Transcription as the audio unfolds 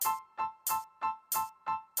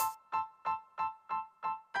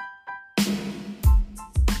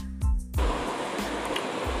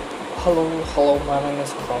Hello, my name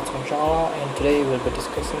is Jala, and today we'll be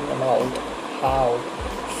discussing about how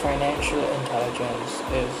financial intelligence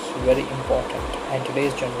is very important and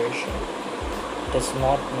today's generation does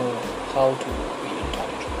not know how to be